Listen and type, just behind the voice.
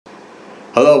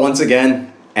Hello once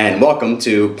again, and welcome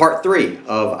to part 3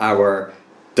 of our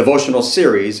devotional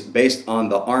series based on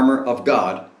the armor of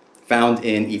God found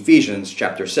in Ephesians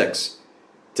chapter 6.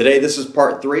 Today this is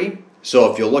part 3,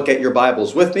 so if you'll look at your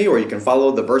Bibles with me or you can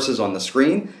follow the verses on the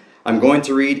screen, I'm going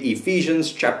to read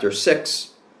Ephesians chapter 6,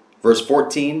 verse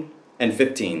 14 and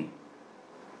 15.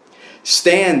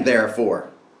 Stand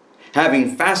therefore,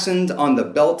 having fastened on the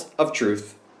belt of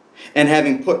truth, and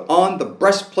having put on the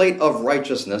breastplate of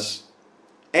righteousness,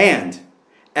 and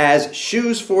as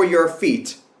shoes for your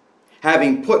feet,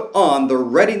 having put on the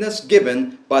readiness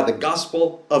given by the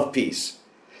gospel of peace.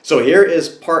 So here is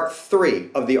part 3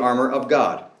 of the armor of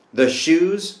God, the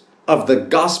shoes of the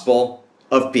gospel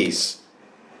of peace.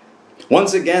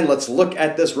 Once again, let's look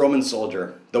at this Roman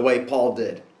soldier the way Paul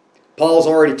did. Paul's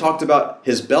already talked about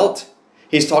his belt.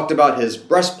 He's talked about his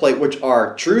breastplate, which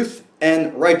are truth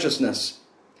and righteousness.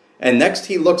 And next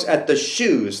he looks at the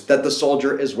shoes that the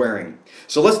soldier is wearing.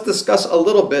 So let's discuss a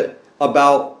little bit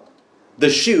about the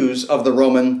shoes of the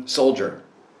Roman soldier.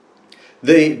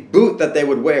 The boot that they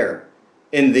would wear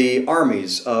in the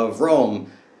armies of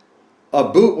Rome, a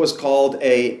boot was called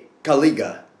a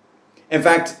caliga. In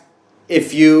fact,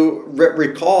 if you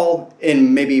recall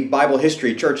in maybe Bible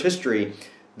history, church history,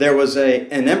 there was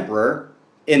an emperor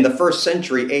in the 1st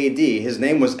century AD. His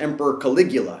name was Emperor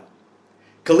Caligula.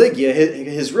 Caligula,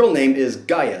 his real name is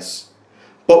Gaius.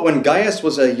 But when Gaius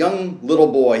was a young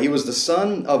little boy, he was the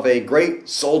son of a great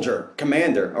soldier,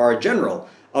 commander, or a general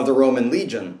of the Roman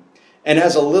legion. And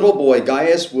as a little boy,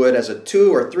 Gaius would, as a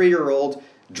 2 or 3-year-old,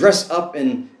 dress up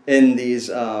in these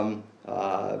sort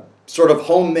of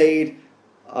homemade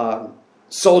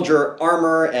soldier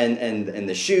armor and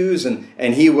the shoes,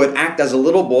 and he would act as a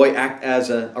little boy, act as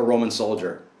a Roman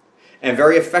soldier. And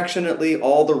very affectionately,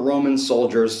 all the Roman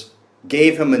soldiers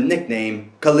gave him a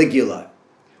nickname, Caligula,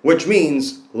 which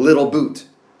means little boot.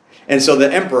 And so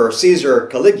the emperor, Caesar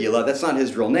Caligula, that's not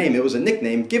his real name, it was a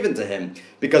nickname given to him,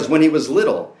 because when he was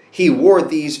little, he wore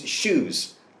these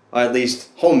shoes, or at least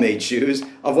homemade shoes,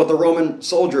 of what the Roman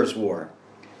soldiers wore.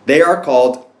 They are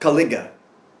called caliga.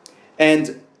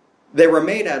 And they were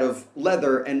made out of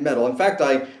leather and metal. In fact,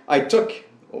 I took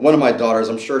one of my daughters,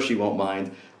 I'm sure she won't mind,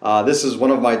 this is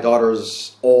one of my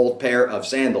daughter's old pair of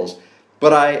sandals.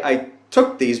 But I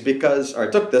took this because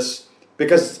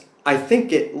I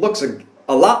think it looks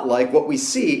a lot like what we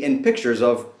see in pictures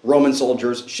of Roman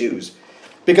soldiers' shoes.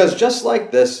 Because just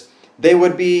like this, they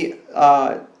would be,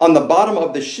 on the bottom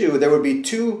of the shoe, there would be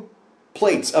 2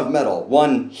 plates of metal,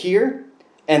 one here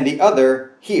and the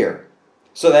other here,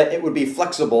 so that it would be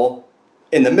flexible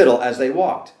in the middle as they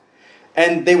walked.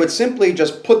 And they would simply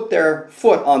just put their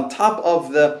foot on top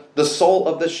of the sole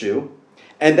of the shoe,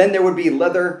 and then there would be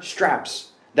leather straps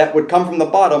that would come from the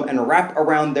bottom and wrap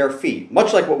around their feet,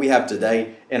 much like what we have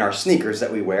today in our sneakers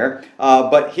that we wear.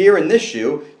 But here in this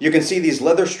shoe, you can see these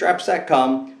leather straps that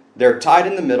come. They're tied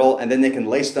in the middle, and then they can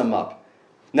lace them up.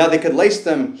 Now, they could lace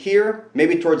them here,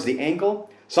 maybe towards the ankle.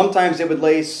 Sometimes they would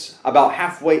lace about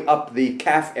halfway up the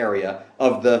calf area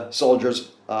of the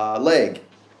soldier's leg.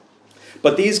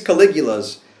 But these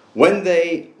Caligulas, when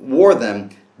they wore them,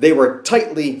 they were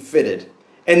tightly fitted.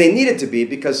 And they needed to be,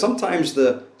 because sometimes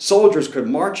the soldiers could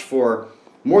march for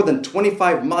more than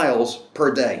 25 miles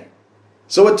per day.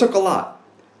 So it took a lot.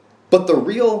 But the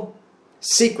real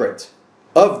secret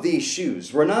of these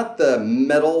shoes were not the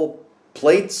metal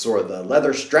plates or the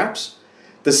leather straps.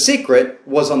 The secret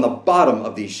was on the bottom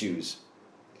of these shoes.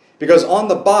 Because on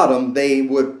the bottom, they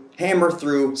would hammer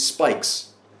through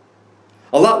spikes.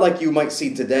 A lot like you might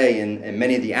see today in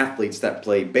many of the athletes that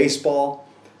play baseball,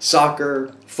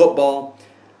 soccer, football.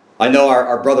 I know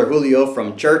our brother Julio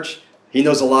from church, he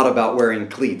knows a lot about wearing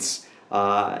cleats.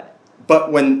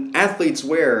 But when athletes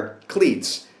wear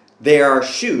cleats, they are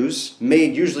shoes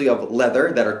made usually of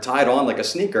leather that are tied on like a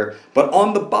sneaker. But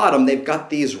on the bottom, they've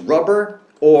got these rubber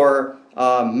or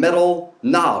metal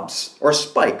knobs or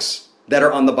spikes that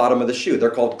are on the bottom of the shoe.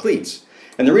 They're called cleats.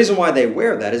 And the reason why they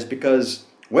wear that is because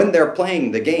when they're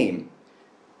playing the game,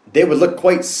 they would look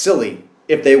quite silly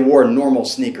if they wore normal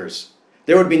sneakers.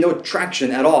 There would be no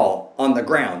traction at all on the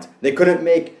ground. They couldn't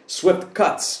make swift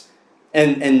cuts.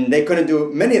 And they couldn't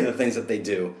do many of the things that they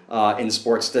do in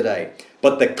sports today.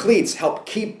 But the cleats help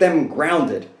keep them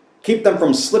grounded, keep them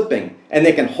from slipping, and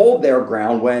they can hold their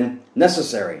ground when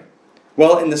necessary.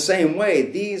 Well, in the same way,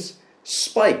 these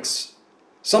spikes,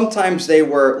 sometimes they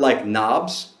were like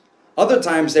knobs. Other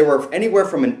times they were anywhere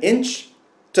from 1 inch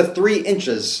to 3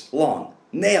 inches long.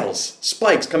 Nails,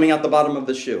 spikes coming out the bottom of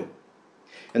the shoe.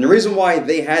 And the reason why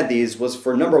they had these was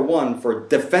for, number one, for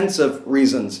defensive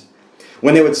reasons.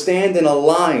 When they would stand in a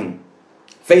line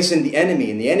facing the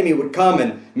enemy, and the enemy would come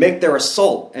and make their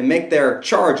assault and make their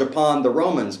charge upon the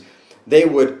Romans, they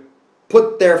would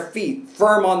put their feet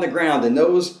firm on the ground, and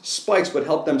those spikes would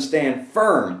help them stand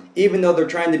firm, even though they're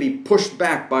trying to be pushed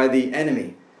back by the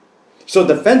enemy. So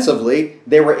defensively,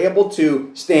 they were able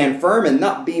to stand firm and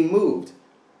not be moved.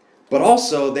 But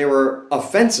also, they were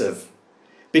offensive,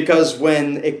 because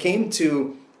when it came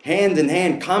to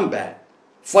hand-in-hand combat,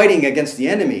 fighting against the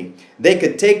enemy, they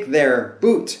could take their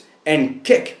boot and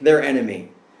kick their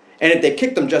enemy. And if they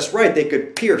kicked them just right, they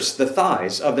could pierce the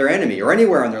thighs of their enemy or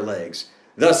anywhere on their legs,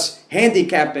 thus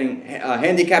handicapping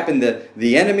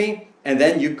the enemy, and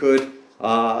then you could,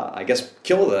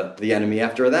 kill the enemy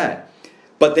after that.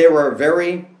 But they were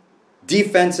very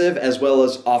defensive as well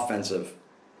as offensive.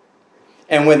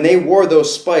 And when they wore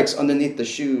those spikes underneath the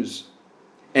shoes,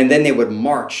 and then they would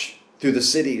march through the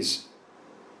cities,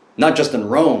 not just in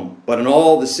Rome, but in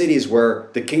all the cities where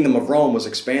the kingdom of Rome was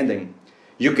expanding,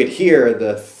 you could hear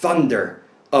the thunder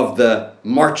of the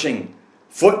marching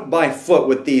foot by foot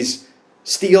with these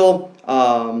steel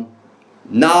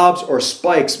knobs or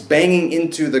spikes banging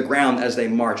into the ground as they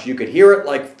marched. You could hear it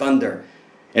like thunder,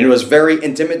 and it was very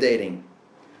intimidating.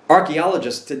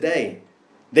 Archaeologists today,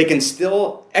 they can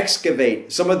still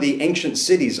excavate some of the ancient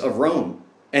cities of Rome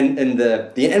and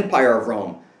the empire of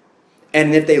Rome.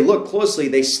 And if they look closely,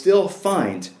 they still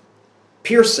find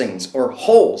piercings or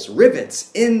holes,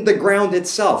 rivets in the ground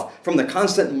itself from the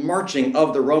constant marching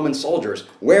of the Roman soldiers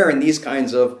wearing these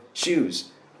kinds of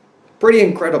shoes. Pretty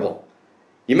incredible.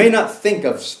 You may not think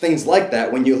of things like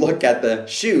that when you look at the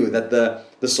shoe that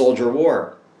the soldier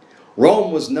wore.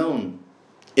 Rome was known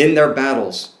in their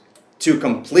battles to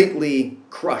completely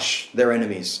crush their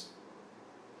enemies.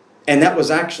 And that was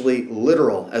actually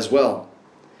literal as well.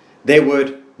 They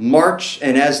would march,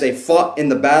 and as they fought in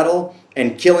the battle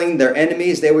and killing their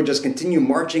enemies, they would just continue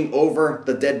marching over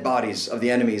the dead bodies of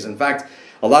the enemies. In fact,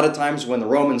 a lot of times when the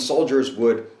Roman soldiers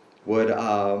would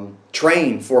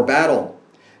train for battle,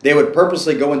 they would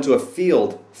purposely go into a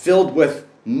field filled with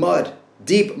mud,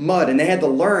 deep mud, and they had to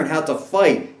learn how to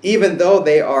fight even though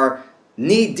they are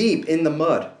knee deep in the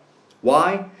mud.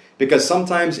 Why? Because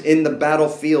sometimes in the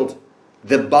battlefield,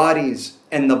 the bodies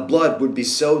and the blood would be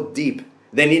so deep,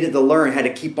 they needed to learn how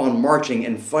to keep on marching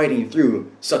and fighting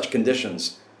through such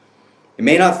conditions. You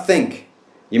may not think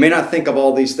of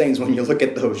all these things when you look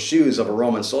at those shoes of a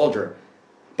Roman soldier,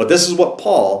 but this is what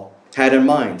Paul had in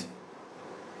mind.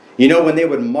 You know, when they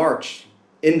would march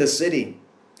in the city,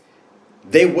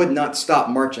 they would not stop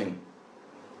marching,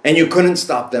 and you couldn't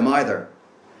stop them either.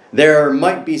 There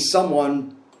might be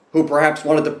someone who perhaps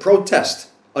wanted to protest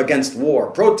against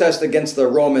war, protest against the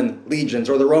Roman legions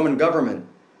or the Roman government.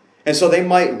 And so they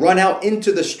might run out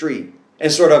into the street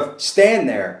and sort of stand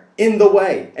there in the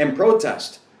way and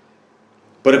protest.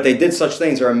 But if they did such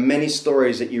things, there are many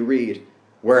stories that you read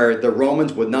where the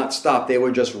Romans would not stop. They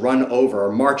would just run over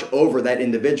or march over that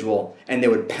individual, and they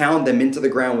would pound them into the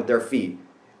ground with their feet.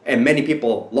 And many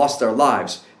people lost their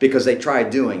lives because they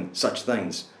tried doing such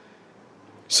things.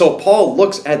 So Paul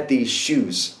looks at these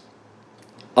shoes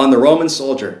on the Roman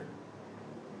soldier,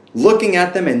 looking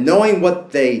at them and knowing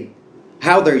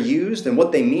how they're used and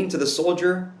what they mean to the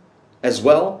soldier as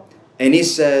well. And he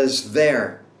says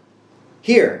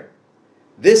here,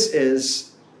 this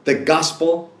is the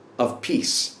gospel of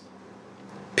peace.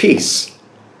 Peace.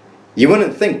 You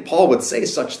wouldn't think Paul would say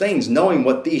such things knowing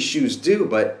what these shoes do,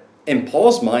 but in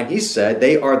Paul's mind, he said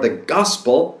they are the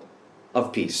gospel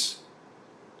of peace.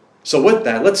 So with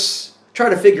that, let's try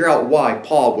to figure out why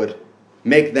Paul would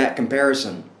make that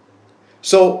comparison.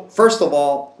 So first of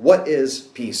all, what is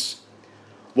peace?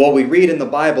 Well, we read in the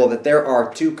Bible that there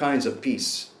are two kinds of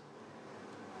peace.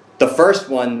 The first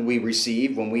one we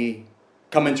receive when we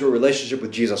come into a relationship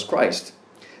with Jesus Christ.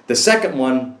 The second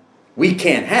one we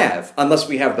can't have unless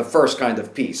we have the first kind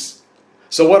of peace.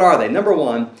 So what are they? Number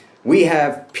one, we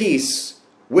have peace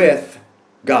with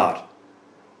God.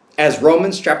 As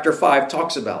Romans chapter 5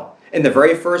 talks about. In the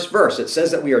very first verse, it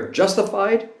says that we are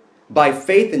justified by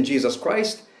faith in Jesus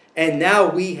Christ, and now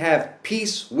we have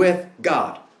peace with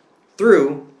God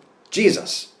through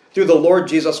Jesus, through the Lord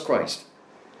Jesus Christ.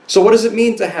 So what does it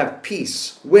mean to have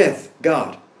peace with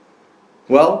God?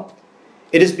 Well,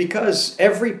 it is because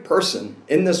every person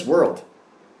in this world,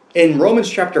 in Romans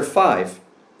chapter 5,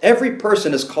 every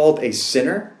person is called a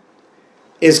sinner,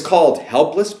 is called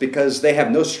helpless because they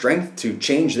have no strength to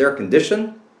change their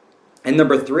condition. And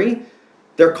number three,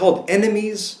 they're called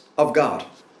enemies of God.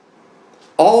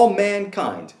 All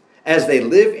mankind, as they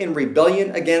live in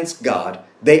rebellion against God,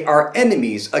 they are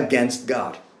enemies against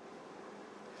God.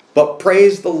 But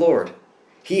praise the Lord,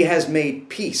 He has made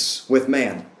peace with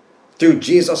man through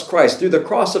Jesus Christ, through the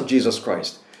cross of Jesus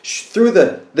Christ, through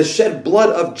the shed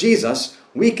blood of Jesus,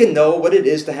 we can know what it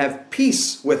is to have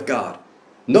peace with God.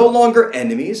 No longer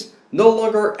enemies, no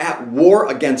longer at war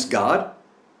against God,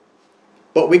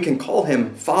 but we can call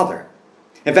him Father.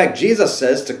 In fact, Jesus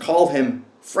says to call him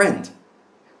friend.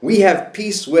 We have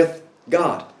peace with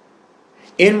God.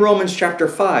 In Romans chapter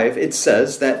 5, it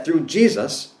says that through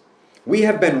Jesus, we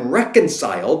have been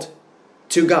reconciled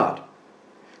to God.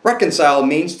 Reconcile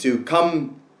means to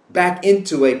come back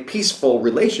into a peaceful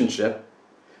relationship.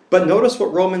 But notice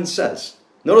what Romans says.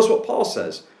 Notice what Paul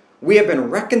says. We have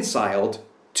been reconciled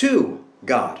to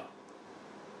God.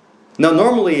 Now,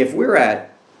 normally, if we're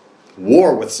at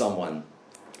war with someone,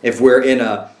 if we're in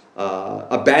a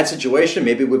bad situation,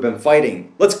 maybe we've been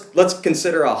fighting. Let's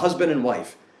consider a husband and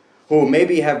wife who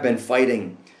maybe have been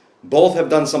fighting. Both have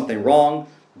done something wrong.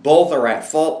 Both are at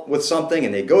fault with something,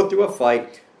 and they go through a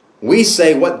fight. We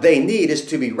say what they need is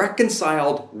to be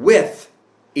reconciled with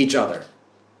each other.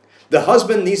 The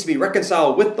husband needs to be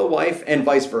reconciled with the wife and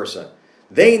vice versa.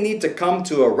 They need to come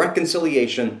to a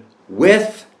reconciliation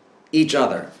with each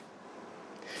other.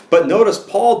 But notice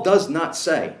Paul does not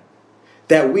say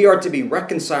that we are to be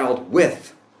reconciled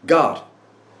with God,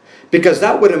 because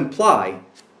that would imply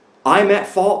I'm at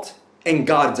fault and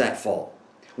God's at fault.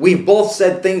 We've both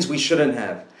said things we shouldn't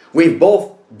have. We've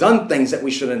both done things that we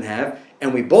shouldn't have,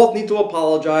 and we both need to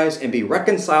apologize and be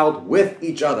reconciled with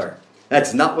each other.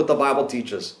 That's not what the Bible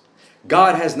teaches.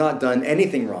 God has not done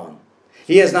anything wrong.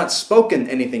 He has not spoken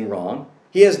anything wrong.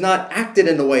 He has not acted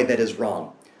in a way that is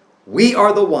wrong. We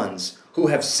are the ones who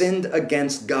have sinned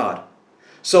against God.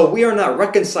 So we are not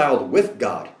reconciled with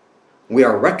God. We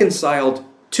are reconciled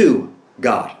to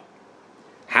God.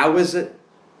 How is it?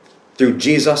 Through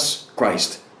Jesus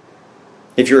Christ.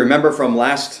 If you remember from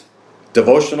last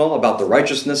devotional about the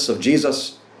righteousness of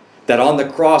Jesus, that on the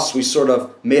cross we sort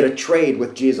of made a trade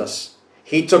with Jesus.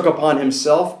 He took upon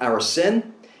himself our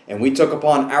sin, and we took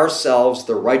upon ourselves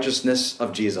the righteousness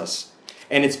of Jesus.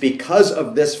 And it's because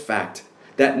of this fact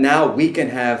that now we can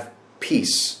have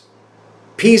peace.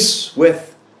 Peace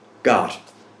with God.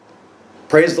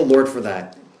 Praise the Lord for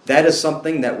that. That is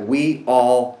something that we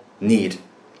all need.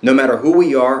 No matter who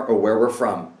we are or where we're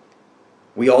from,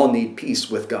 we all need peace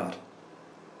with God.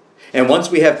 And once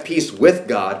we have peace with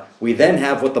God, we then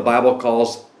have what the Bible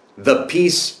calls the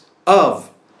peace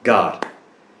of God.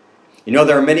 You know,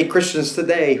 there are many Christians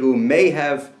today who may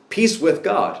have peace with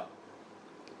God,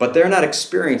 but they're not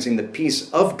experiencing the peace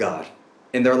of God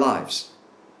in their lives.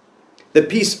 The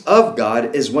peace of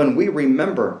God is when we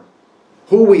remember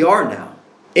who we are now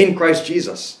in Christ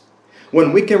Jesus.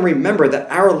 When we can remember that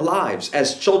our lives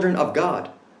as children of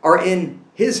God are in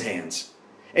His hands,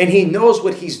 and He knows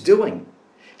what He's doing.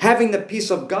 Having the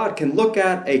peace of God can look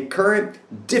at a current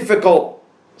difficult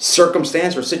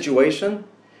circumstance or situation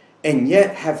and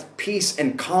yet have peace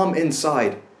and calm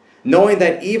inside, knowing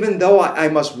that even though I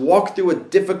must walk through a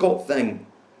difficult thing,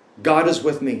 God is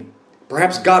with me.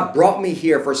 Perhaps God brought me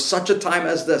here for such a time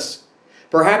as this.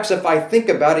 Perhaps if I think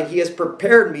about it, He has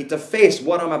prepared me to face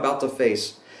what I'm about to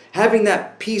face. Having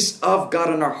that peace of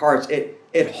God in our hearts,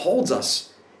 it holds us.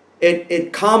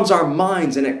 It calms our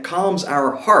minds and it calms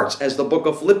our hearts, as the book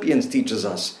of Philippians teaches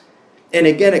us. And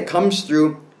again, it comes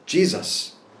through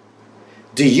Jesus.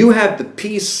 Do you have the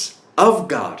peace of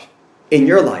God in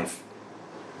your life?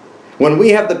 When we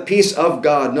have the peace of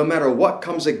God, no matter what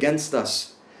comes against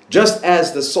us, just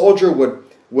as the soldier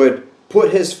would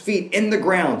put his feet in the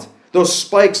ground, those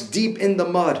spikes deep in the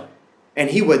mud,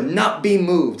 and he would not be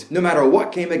moved no matter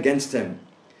what came against him.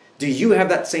 Do you have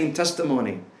that same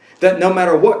testimony? That no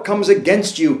matter what comes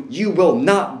against you, you will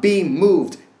not be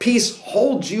moved. Peace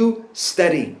holds you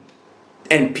steady,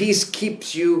 and peace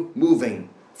keeps you moving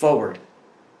forward.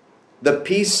 The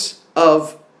peace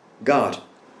of God.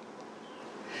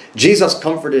 Jesus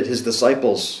comforted His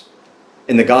disciples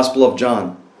in the Gospel of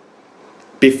John.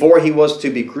 Before He was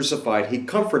to be crucified, He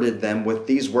comforted them with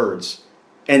these words,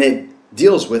 and it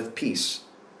deals with peace.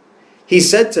 He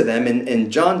said to them in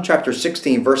John chapter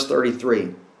 16, verse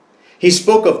 33, He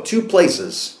spoke of two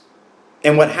places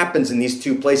and what happens in these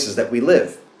two places that we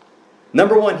live.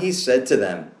 Number one, He said to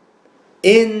them,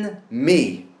 in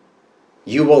me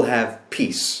you will have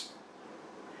peace.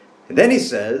 And then He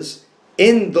says,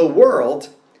 in the world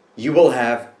you will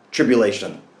have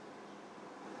tribulation.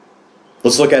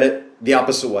 Let's look at it the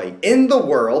opposite way. In the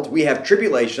world we have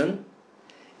tribulation.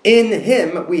 In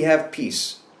Him we have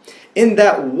peace. In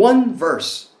that one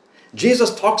verse,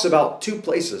 Jesus talks about two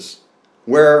places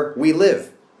where we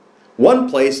live. One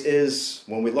place is,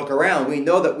 when we look around, we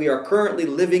know that we are currently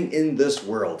living in this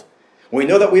world. We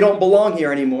know that we don't belong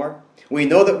here anymore. We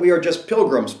know that we are just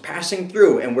pilgrims passing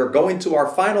through and we're going to our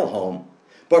final home.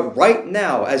 But right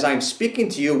now, as I'm speaking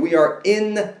to you, we are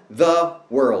in the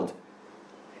world.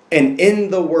 And in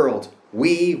the world,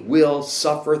 we will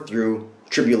suffer through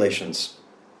tribulations.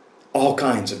 All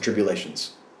kinds of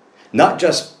tribulations. Not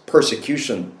just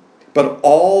persecution, but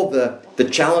all the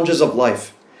challenges of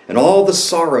life and all the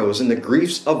sorrows and the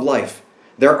griefs of life.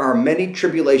 There are many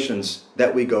tribulations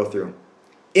that we go through.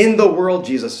 In the world,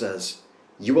 Jesus says,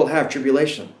 you will have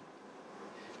tribulation.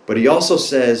 But he also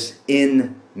says,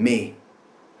 in me.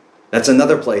 That's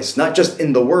another place, not just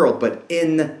in the world, but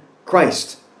in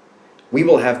Christ. We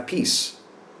will have peace.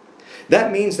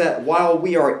 That means that while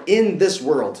we are in this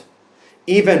world,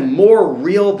 even more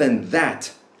real than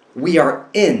that, we are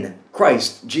in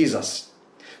Christ Jesus.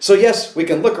 So yes, we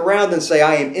can look around and say,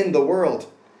 I am in the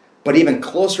world. But even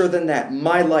closer than that,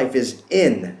 my life is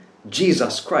in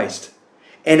Jesus Christ.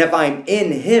 And if I'm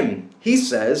in him, he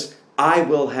says, I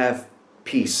will have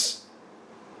peace.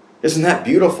 Isn't that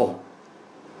beautiful?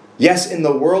 Yes, in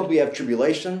the world we have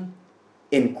tribulation.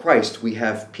 In Christ we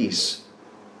have peace.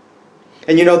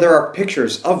 And you know, there are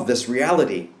pictures of this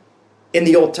reality in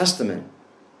the Old Testament.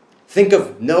 Think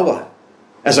of Noah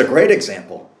as a great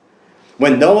example.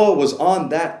 When Noah was on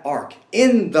that ark,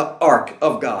 in the ark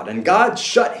of God, and God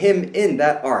shut him in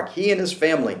that ark, he and his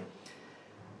family.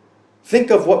 Think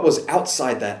of what was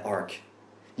outside that ark.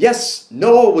 Yes,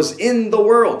 Noah was in the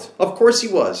world. Of course he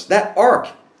was. That ark,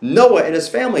 Noah and his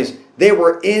families, they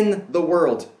were in the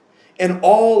world. And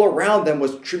all around them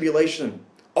was tribulation.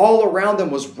 All around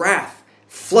them was wrath,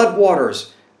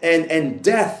 floodwaters, and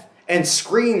death, and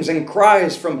screams and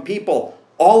cries from people.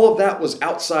 All of that was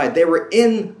outside. They were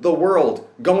in the world,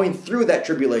 going through that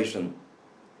tribulation.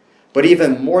 But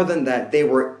even more than that, they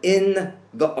were in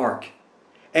the ark.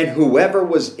 And whoever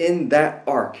was in that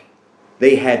ark,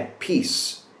 they had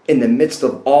peace in the midst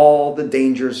of all the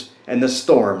dangers and the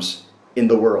storms in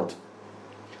the world.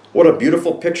 What a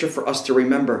beautiful picture for us to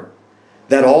remember.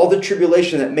 That all the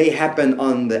tribulation that may happen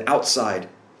on the outside,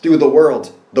 through the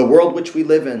world which we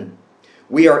live in,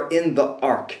 we are in the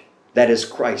ark that is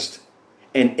Christ.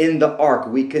 And in the ark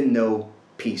we can know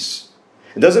peace.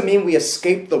 It doesn't mean we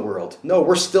escape the world. No,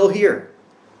 we're still here.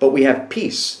 But we have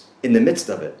peace in the midst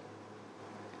of it.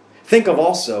 Think of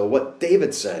also what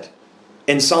David said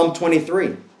in Psalm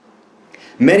 23.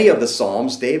 Many of the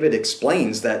Psalms, David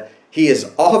explains that he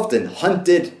is often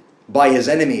hunted by his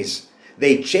enemies.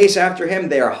 They chase after him.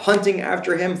 They are hunting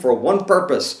after him for one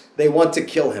purpose. They want to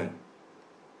kill him.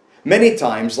 Many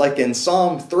times, like in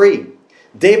Psalm 3,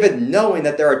 David, knowing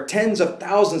that there are tens of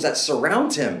thousands that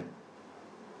surround him,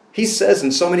 he says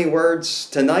in so many words,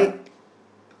 tonight,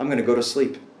 I'm going to go to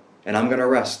sleep and I'm going to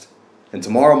rest. And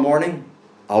tomorrow morning,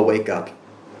 I'll wake up.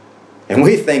 And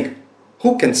we think,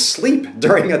 who can sleep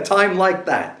during a time like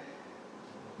that?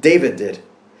 David did,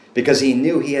 because he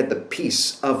knew he had the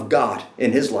peace of God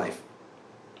in his life.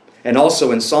 And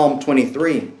also in Psalm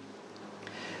 23,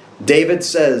 David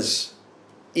says,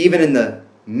 even in the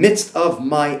midst of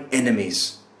my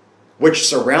enemies, which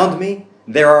surround me,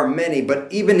 there are many,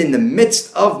 but even in the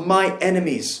midst of my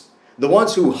enemies, the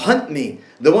ones who hunt me,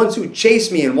 the ones who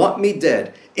chase me and want me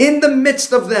dead, in the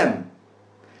midst of them,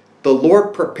 the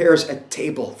Lord prepares a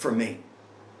table for me.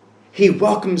 He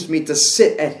welcomes me to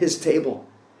sit at his table.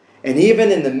 And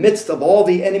even in the midst of all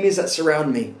the enemies that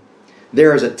surround me,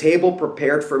 there is a table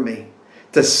prepared for me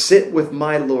to sit with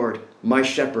my Lord, my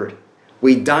shepherd.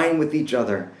 We dine with each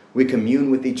other. We commune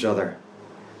with each other.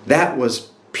 That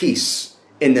was peace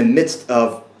in the midst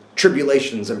of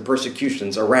tribulations and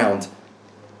persecutions around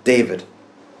David.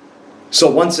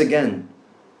 So once again,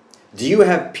 do you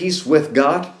have peace with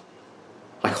God?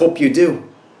 I hope you do.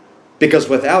 Because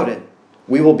without it,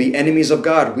 we will be enemies of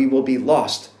God. We will be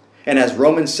lost. And as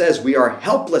Romans says, we are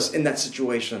helpless in that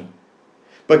situation.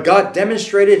 But God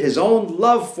demonstrated his own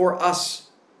love for us,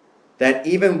 that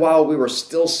even while we were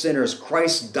still sinners,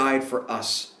 Christ died for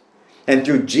us. And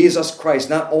through Jesus Christ,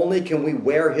 not only can we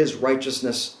wear his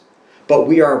righteousness, but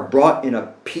we are brought in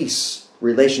a peace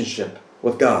relationship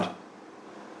with God.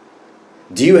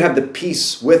 Do you have the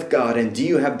peace with God, and do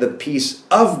you have the peace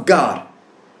of God?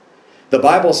 The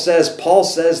Bible says, Paul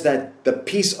says that the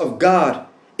peace of God,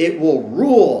 it will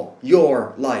rule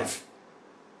your life.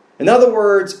 In other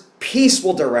words, peace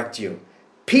will direct you.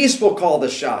 Peace will call the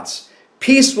shots.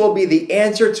 Peace will be the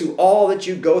answer to all that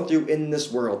you go through in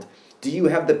this world. Do you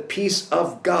have the peace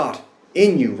of God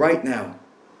in you right now?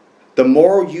 The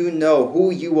more you know who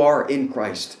you are in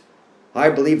Christ, I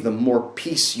believe the more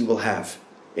peace you will have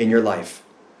in your life.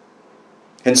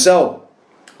 And so,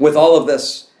 with all of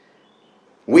this,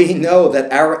 we know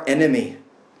that our enemy,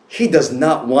 He does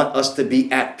not want us to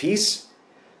be at peace.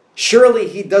 Surely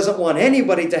he doesn't want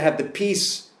anybody to have the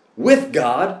peace with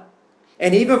God.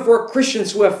 And even for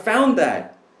Christians who have found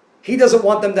that, he doesn't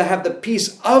want them to have the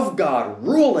peace of God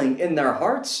ruling in their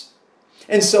hearts.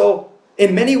 And so,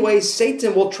 in many ways,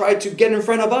 Satan will try to get in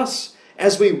front of us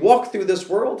as we walk through this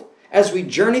world, as we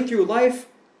journey through life.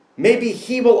 Maybe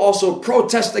he will also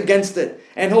protest against it,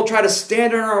 and he'll try to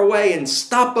stand in our way and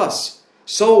stop us.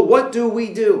 So what do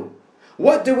we do?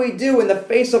 What do we do in the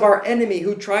face of our enemy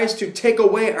who tries to take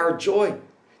away our joy,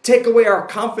 take away our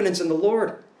confidence in the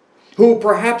Lord, who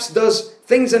perhaps does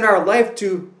things in our life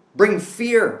to bring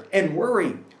fear and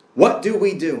worry? What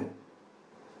do?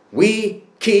 We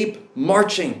keep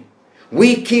marching.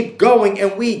 We keep going,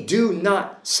 and we do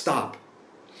not stop.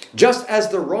 Just as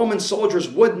the Roman soldiers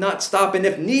would not stop, and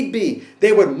if need be,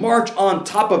 they would march on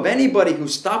top of anybody who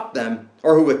stopped them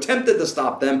or who attempted to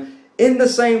stop them, in the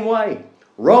same way,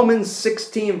 Romans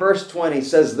 16 verse 20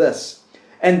 says this,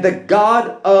 "And the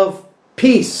God of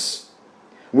peace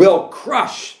will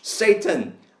crush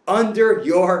Satan under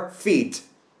your feet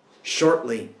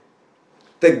shortly."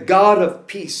 The God of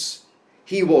peace,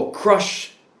 he will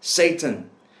crush Satan.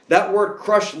 That word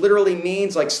crush literally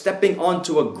means like stepping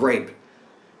onto a grape.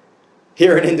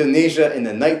 Here in Indonesia in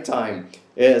the nighttime,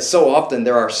 so often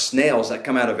there are snails that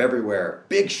come out of everywhere.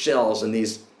 Big shells and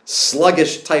these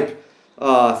sluggish type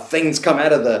things come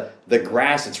out of the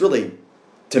grass. It's really,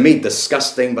 to me,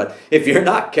 disgusting. But if you're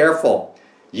not careful,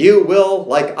 you will,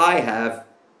 like I have,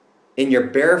 in your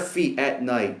bare feet at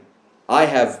night. I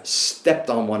have stepped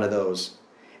on one of those.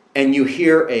 And you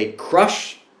hear a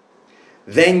crush,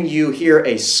 then you hear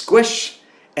a squish,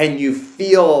 and you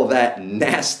feel that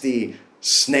nasty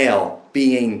snail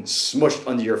being smushed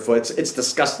under your foot. It's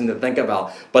disgusting to think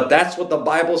about. But that's what the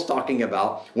Bible's talking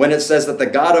about when it says that the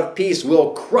God of peace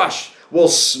will crush, will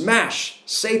smash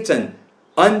Satan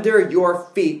under your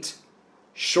feet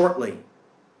shortly.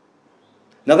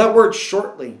 Now that word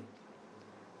shortly,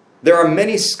 there are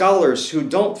many scholars who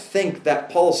don't think that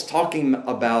Paul's talking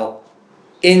about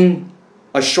in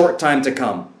a short time to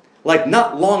come. Like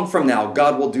not long from now,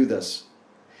 God will do this.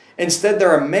 Instead,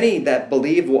 there are many that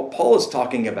believe what Paul is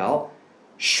talking about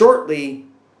shortly,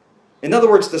 in other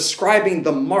words, describing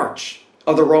the march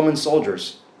of the Roman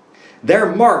soldiers.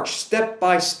 Their march, step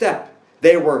by step,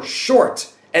 they were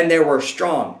short and they were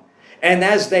strong. And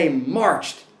as they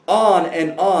marched on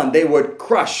and on, they would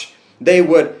crush. They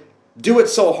would do it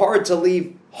so hard to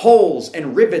leave holes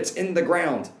and rivets in the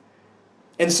ground.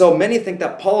 And so many think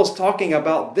that Paul is talking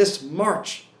about this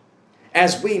march.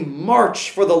 As we march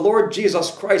for the Lord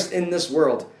Jesus Christ in this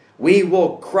world, we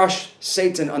will crush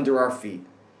Satan under our feet.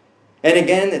 And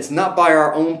again, it's not by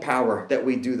our own power that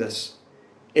we do this.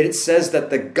 It says that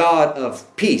the God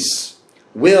of peace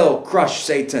will crush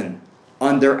Satan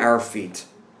under our feet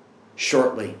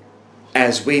shortly.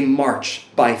 As we march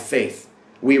by faith,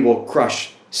 we will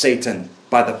crush Satan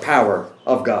by the power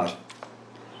of God.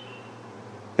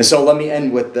 And so let me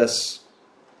end with this.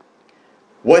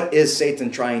 What is Satan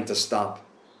trying to stop?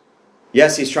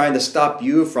 Yes, he's trying to stop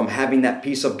you from having that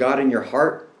peace of God in your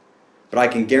heart. But I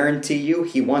can guarantee you,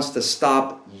 he wants to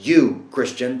stop you,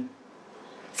 Christian,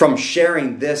 from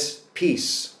sharing this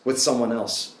peace with someone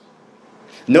else.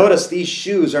 Notice these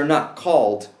shoes are not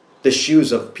called the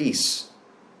shoes of peace.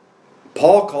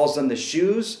 Paul calls them the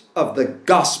shoes of the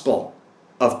gospel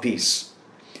of peace.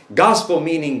 Gospel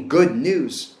meaning good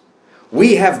news.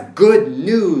 We have good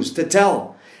news to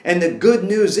tell. And the good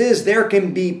news is there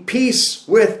can be peace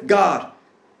with God.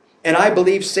 And I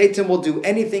believe Satan will do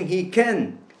anything he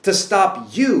can to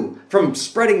stop you from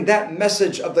spreading that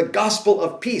message of the gospel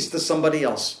of peace to somebody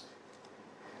else.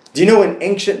 Do you know in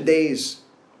ancient days,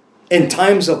 in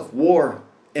times of war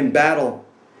and battle,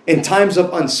 in times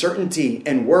of uncertainty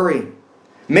and worry,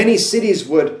 many cities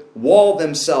would wall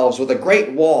themselves with a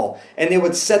great wall, and they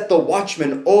would set the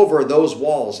watchmen over those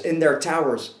walls in their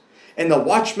towers. And the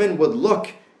watchmen would look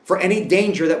for any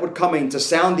danger that would come in to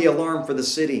sound the alarm for the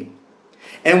city.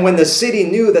 And when the city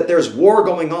knew that there's war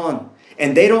going on,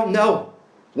 and they don't know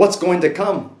what's going to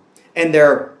come, and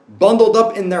they're bundled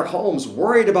up in their homes,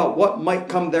 worried about what might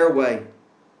come their way,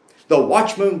 the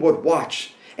watchman would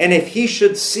watch. And if he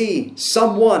should see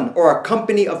someone or a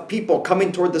company of people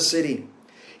coming toward the city,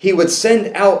 he would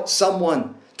send out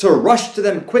someone to rush to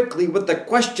them quickly with the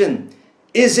question,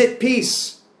 is it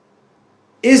peace?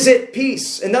 Is it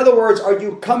peace? In other words, are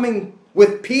you coming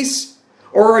with peace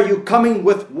or are you coming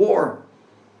with war?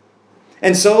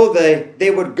 And so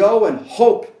they would go and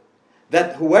hope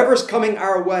that whoever's coming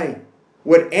our way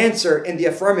would answer in the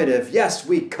affirmative, yes,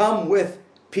 we come with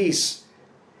peace.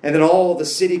 And then all the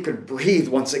city could breathe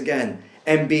once again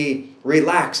and be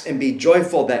relaxed and be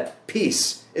joyful that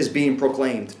peace is being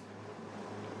proclaimed.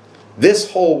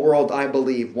 This whole world, I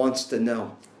believe, wants to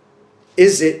know,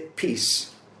 is it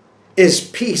peace? Is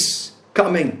peace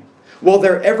coming? Will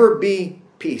there ever be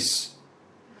peace?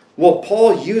 Well,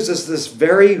 Paul uses this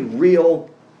very real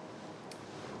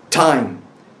time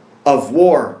of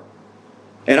war.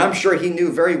 And I'm sure he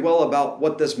knew very well about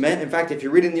what this meant. In fact, if you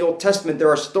read in the Old Testament, there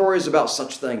are stories about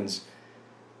such things.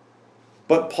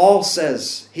 But Paul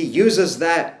says, he uses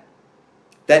that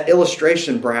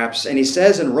illustration perhaps, and he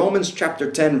says in Romans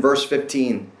chapter 10, verse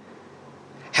 15,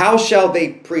 how shall they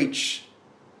preach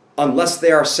unless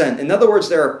they are sent? In other words,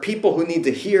 there are people who need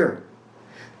to hear.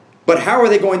 But how are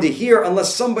they going to hear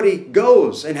unless somebody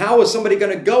goes? And how is somebody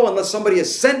going to go unless somebody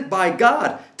is sent by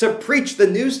God to preach the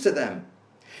news to them?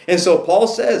 And so Paul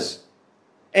says,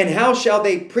 and how shall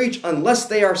they preach unless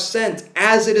they are sent?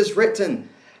 As it is written,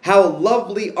 how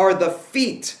lovely are the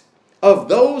feet of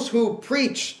those who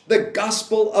preach the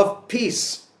gospel of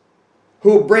peace,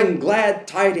 who bring glad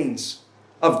tidings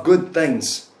of good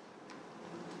things.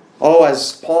 Oh,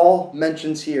 as Paul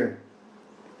mentions here,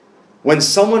 when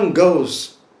someone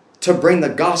goes to bring the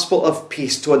gospel of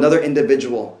peace to another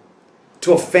individual,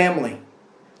 to a family,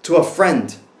 to a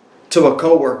friend, to a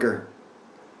coworker,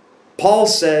 Paul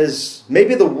says,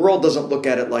 maybe the world doesn't look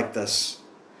at it like this,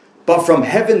 but from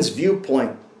heaven's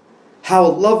viewpoint, how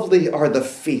lovely are the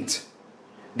feet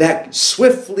that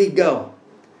swiftly go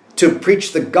to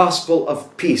preach the gospel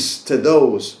of peace to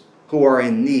those who are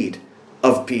in need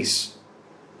of peace.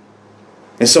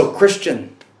 And so,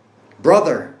 Christian,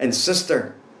 brother and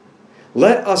sister,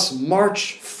 let us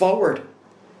march forward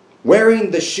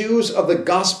wearing the shoes of the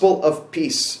gospel of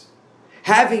peace,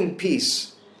 having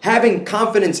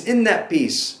confidence in that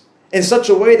peace in such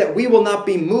a way that we will not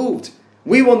be moved,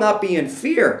 we will not be in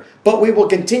fear, but we will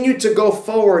continue to go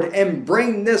forward and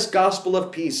bring this gospel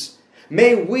of peace.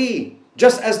 May we,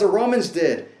 just as the Romans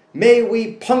did, may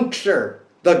we puncture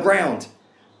the ground.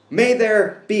 May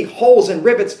there be holes and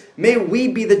rivets. May we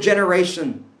be the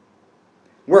generation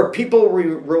where people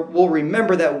will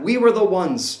remember that we were the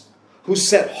ones who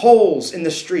set holes in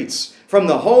the streets, from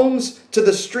the homes to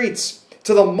the streets,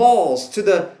 to the malls, to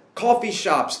the coffee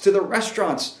shops, to the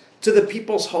restaurants, to the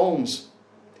people's homes,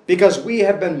 because we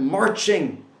have been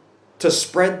marching to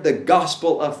spread the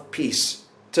gospel of peace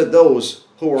to those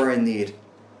who are in need.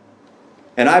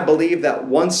 And I believe that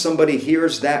once somebody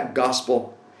hears that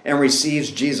gospel and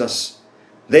receives Jesus,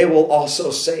 they will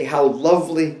also say, how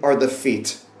lovely are the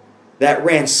feet that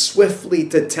ran swiftly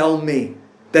to tell me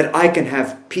that I can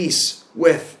have peace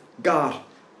with God.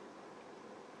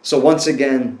 So once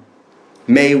again,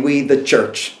 may we, the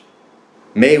church,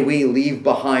 may we leave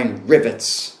behind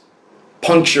rivets,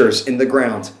 punctures in the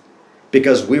ground,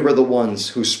 because we were the ones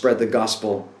who spread the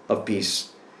gospel of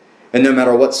peace. And no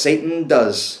matter what Satan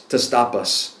does to stop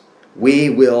us, we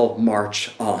will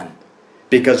march on,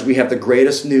 because we have the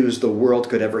greatest news the world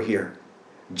could ever hear.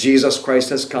 Jesus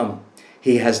Christ has come.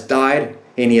 He has died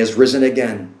and he has risen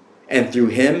again. And through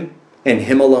him and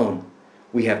him alone,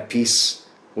 we have peace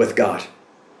with God.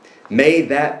 May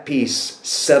that peace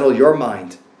settle your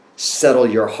mind, settle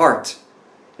your heart,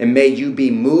 and may you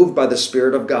be moved by the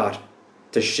Spirit of God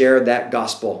to share that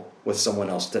gospel with someone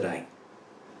else today.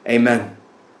 Amen.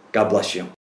 God bless you.